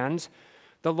demands,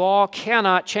 the law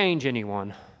cannot change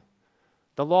anyone.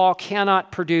 The law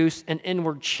cannot produce an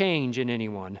inward change in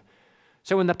anyone.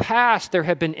 So in the past, there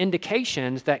have been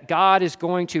indications that God is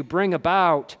going to bring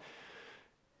about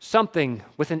something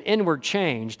with an inward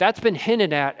change. That's been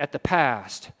hinted at the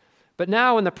past. But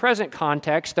now in the present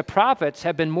context, the prophets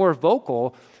have been more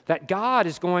vocal that God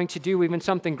is going to do even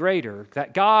something greater,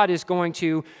 that God is going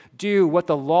to do what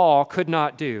the law could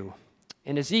not do.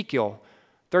 In Ezekiel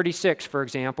 36, for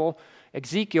example,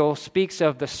 Ezekiel speaks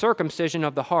of the circumcision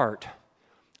of the heart,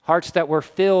 hearts that were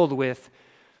filled with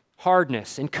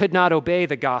hardness and could not obey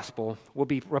the gospel will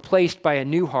be replaced by a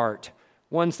new heart,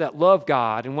 ones that love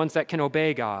God and ones that can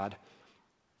obey God.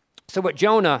 So what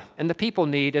Jonah and the people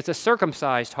need is a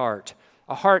circumcised heart,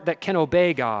 a heart that can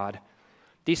obey God.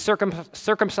 These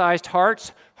circumcised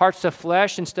hearts of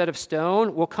flesh instead of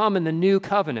stone, will come in the new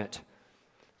covenant.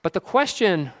 But the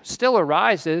question still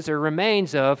arises or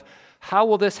remains of, how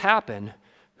will this happen?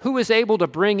 Who is able to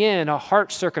bring in a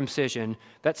heart circumcision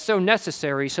that's so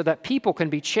necessary so that people can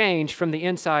be changed from the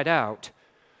inside out?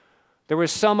 There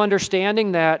was some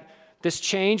understanding that this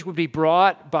change would be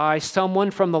brought by someone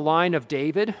from the line of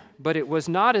David, but it was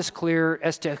not as clear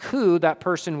as to who that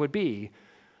person would be.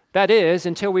 That is,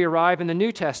 until we arrive in the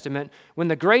New Testament, when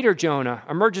the greater Jonah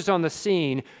emerges on the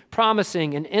scene,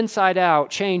 promising an inside-out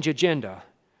change agenda.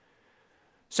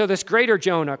 So this greater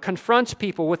Jonah confronts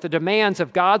people with the demands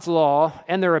of God's law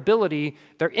and their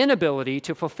inability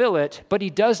to fulfill it, but he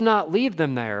does not leave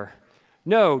them there.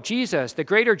 No, Jesus, the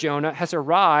greater Jonah, has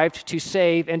arrived to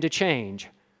save and to change.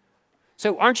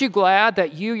 So aren't you glad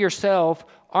that you yourself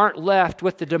aren't left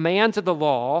with the demands of the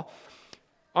law?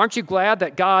 Aren't you glad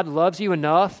that God loves you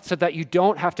enough so that you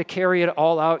don't have to carry it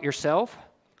all out yourself?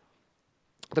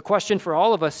 The question for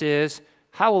all of us is,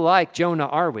 how like Jonah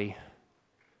are we?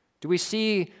 Do we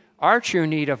see our true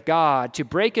need of God to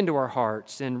break into our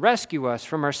hearts and rescue us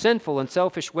from our sinful and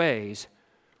selfish ways?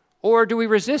 Or do we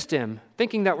resist him,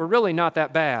 thinking that we're really not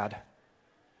that bad?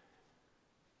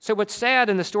 So what's sad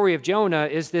in the story of Jonah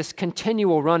is this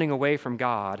continual running away from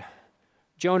God.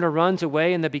 Jonah runs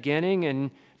away in the beginning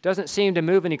and doesn't seem to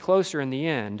move any closer in the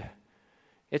end.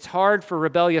 It's hard for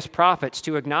rebellious prophets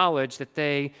to acknowledge that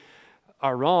they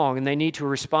are wrong and they need to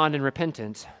respond in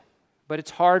repentance. But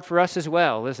it's hard for us as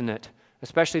well, isn't it?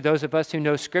 Especially those of us who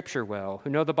know Scripture well,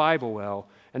 who know the Bible well,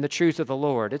 and the truths of the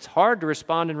Lord. It's hard to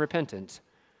respond in repentance.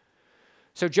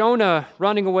 So Jonah,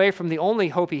 running away from the only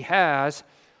hope he has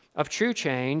of true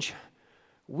change,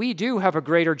 we do have a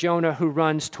greater Jonah who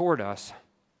runs toward us.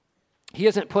 He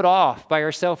isn't put off by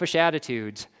our selfish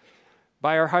attitudes,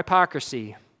 by our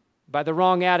hypocrisy, by the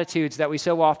wrong attitudes that we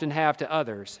so often have to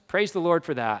others. Praise the Lord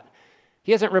for that.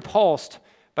 He isn't repulsed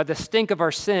by the stink of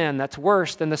our sin that's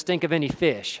worse than the stink of any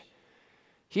fish.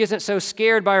 He isn't so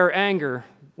scared by our anger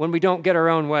when we don't get our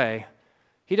own way.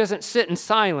 He doesn't sit in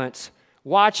silence,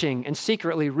 watching and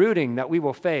secretly rooting that we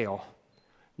will fail.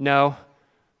 No,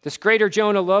 this greater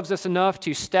Jonah loves us enough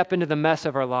to step into the mess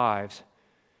of our lives.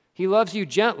 He loves you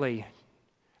gently.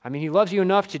 He loves you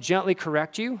enough to gently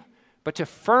correct you, but to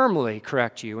firmly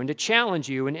correct you and to challenge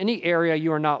you in any area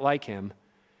you are not like him.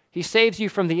 He saves you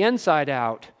from the inside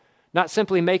out, not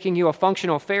simply making you a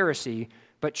functional Pharisee,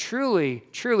 but truly,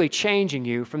 truly changing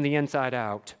you from the inside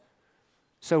out.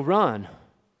 So run.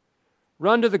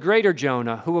 Run to the greater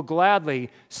Jonah who will gladly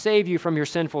save you from your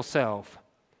sinful self.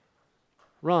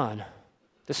 Run.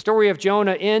 The story of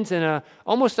Jonah ends in an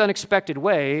almost unexpected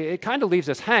way. It kind of leaves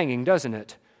us hanging, doesn't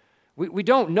it? We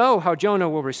don't know how Jonah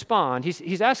will respond.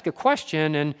 He's asked a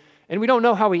question, and we don't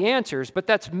know how he answers, but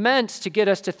that's meant to get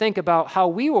us to think about how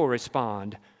we will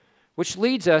respond, which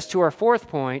leads us to our fourth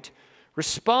point: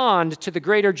 respond to the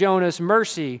greater Jonah's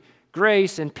mercy,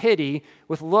 grace, and pity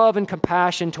with love and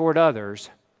compassion toward others.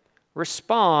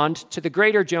 Respond to the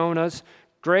greater Jonah's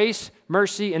grace,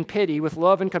 mercy, and pity with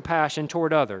love and compassion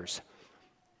toward others.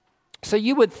 So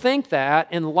you would think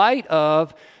that in light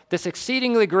of this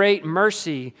exceedingly great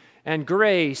mercy and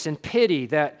grace and pity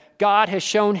that God has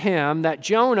shown him, that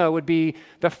Jonah would be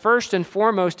the first and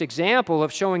foremost example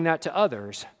of showing that to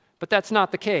others. But that's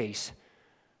not the case.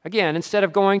 Again, instead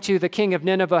of going to the king of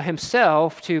Nineveh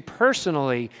himself to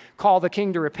personally call the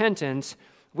king to repentance,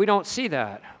 we don't see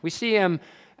that. We see him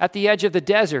at the edge of the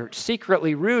desert,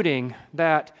 secretly rooting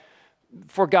that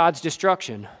for God's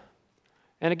destruction.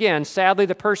 And again, sadly,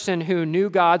 the person who knew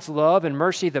God's love and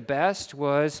mercy the best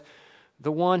was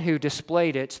the one who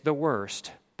displayed it the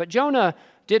worst. But Jonah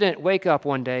didn't wake up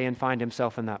one day and find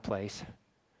himself in that place.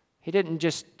 He didn't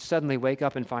just suddenly wake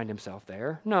up and find himself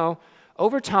there. No,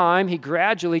 over time, he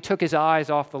gradually took his eyes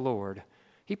off the Lord.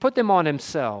 He put them on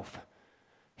himself.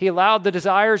 He allowed the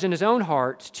desires in his own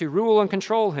heart to rule and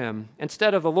control him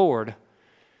instead of the Lord.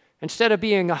 Instead of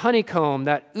being a honeycomb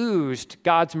that oozed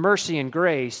God's mercy and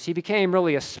grace, he became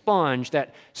really a sponge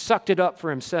that sucked it up for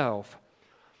himself.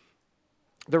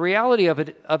 The reality of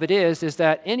it is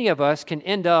that any of us can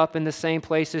end up in the same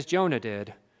place as Jonah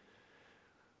did.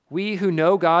 We who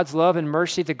know God's love and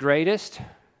mercy the greatest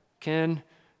can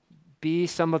be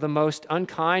some of the most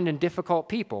unkind and difficult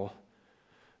people.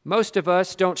 Most of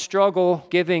us don't struggle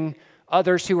giving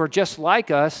others who are just like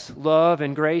us love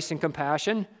and grace and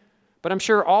compassion, but I'm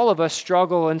sure all of us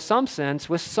struggle in some sense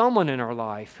with someone in our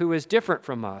life who is different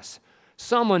from us,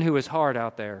 someone who is hard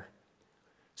out there.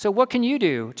 So what can you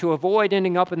do to avoid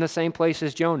ending up in the same place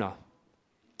as Jonah?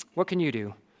 What can you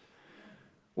do?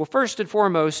 Well, first and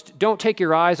foremost, don't take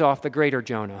your eyes off the greater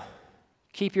Jonah.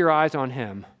 Keep your eyes on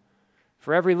him.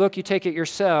 For every look you take at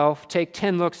yourself, take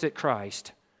 10 looks at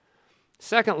Christ.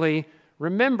 Secondly,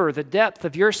 remember the depth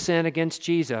of your sin against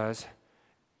Jesus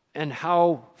and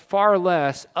how far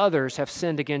less others have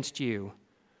sinned against you.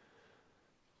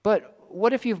 But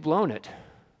what if you've blown it?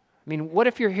 What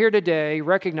if you're here today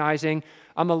recognizing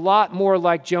I'm a lot more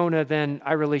like Jonah than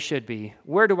I really should be?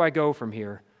 Where do I go from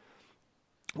here?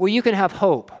 Well, you can have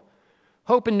hope.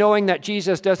 Hope in knowing that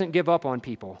Jesus doesn't give up on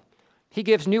people. He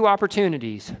gives new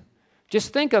opportunities.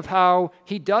 Just think of how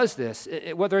he does this,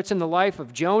 whether it's in the life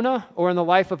of Jonah or in the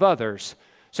life of others.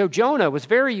 So Jonah was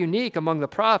very unique among the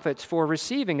prophets for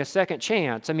receiving a second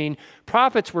chance.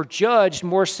 Prophets were judged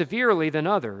more severely than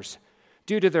others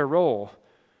due to their role.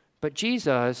 But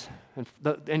Jesus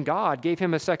and God gave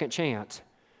him a second chance.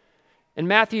 In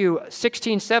Matthew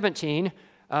 16:17,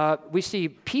 we see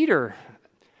Peter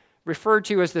referred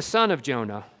to as the son of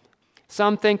Jonah.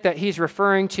 Some think that he's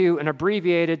referring to an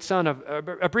abbreviated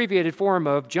form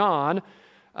of John,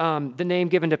 the name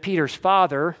given to Peter's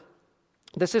father.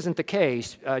 This isn't the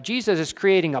case. Jesus is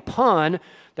creating a pun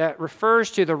that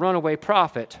refers to the runaway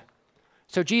prophet.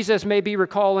 So Jesus may be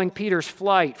recalling Peter's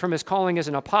flight from his calling as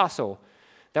an apostle.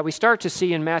 that we start to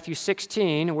see in Matthew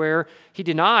 16, where he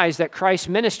denies that Christ's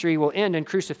ministry will end in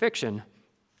crucifixion.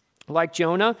 Like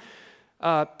Jonah,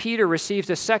 Peter receives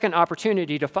a second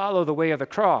opportunity to follow the way of the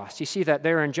cross. You see that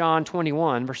there in John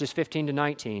 21, verses 15 to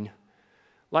 19.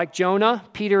 Like Jonah,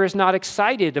 Peter is not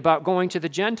excited about going to the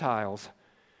Gentiles.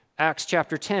 Acts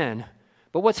chapter 10.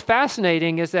 But what's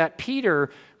fascinating is that Peter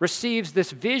receives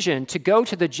this vision to go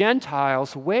to the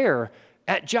Gentiles where?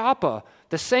 At Joppa,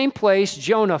 the same place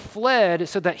Jonah fled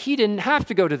so that he didn't have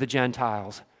to go to the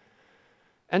Gentiles.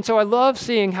 And so I love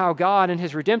seeing how God in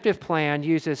his redemptive plan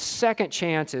uses second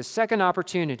chances, second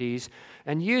opportunities,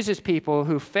 and uses people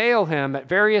who fail him at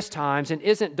various times and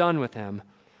isn't done with him.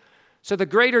 So the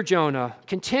greater Jonah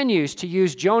continues to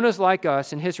use Jonahs like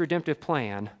us in his redemptive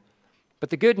plan. But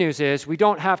the good news is we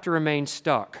don't have to remain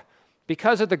stuck.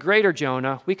 Because of the greater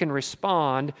Jonah, we can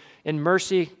respond in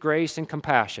mercy, grace, and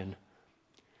compassion.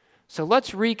 So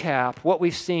let's recap what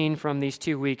we've seen from these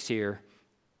 2 weeks here.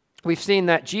 We've seen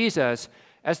that Jesus,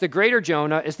 as the greater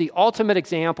Jonah, is the ultimate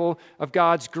example of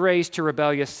God's grace to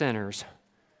rebellious sinners.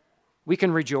 We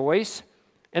can rejoice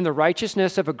in the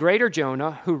righteousness of a greater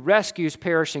Jonah who rescues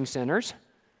perishing sinners.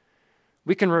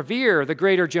 We can revere the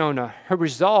greater Jonah who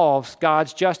resolves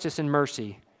God's justice and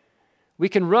mercy. We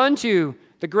can run to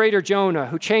the greater Jonah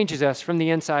who changes us from the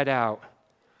inside out.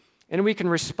 And we can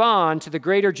respond to the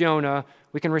greater Jonah.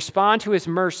 We can respond to his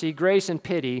mercy, grace, and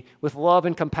pity with love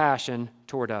and compassion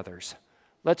toward others.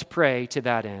 Let's pray to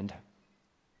that end.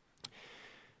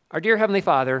 Our dear Heavenly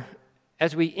Father,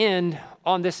 as we end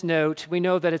on this note, we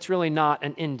know that it's really not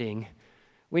an ending.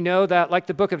 We know that, like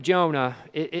the book of Jonah,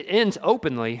 it ends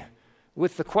openly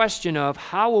with the question of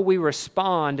how will we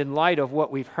respond in light of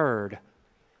what we've heard?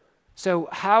 So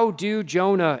how do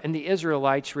Jonah and the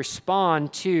Israelites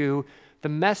respond to the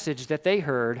message that they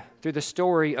heard through the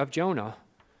story of Jonah?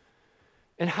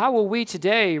 And how will we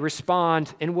today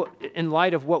respond in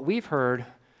light of what we've heard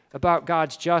about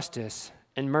God's justice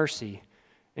and mercy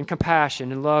and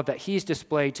compassion and love that he's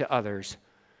displayed to others?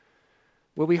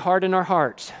 Will we harden our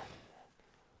hearts?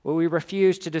 Will we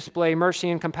refuse to display mercy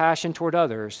and compassion toward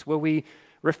others? Will we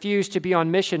refuse to be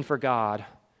on mission for God,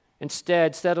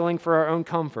 instead settling for our own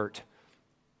comfort?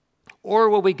 Or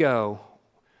will we go?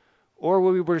 Or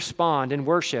will we respond in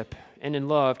worship and in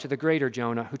love to the greater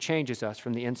Jonah who changes us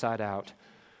from the inside out?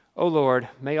 Oh Lord,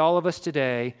 may all of us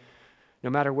today, no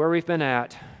matter where we've been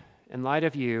at, in light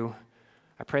of you,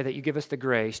 I pray that you give us the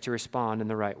grace to respond in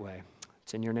the right way.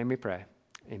 It's in your name we pray.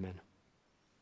 Amen.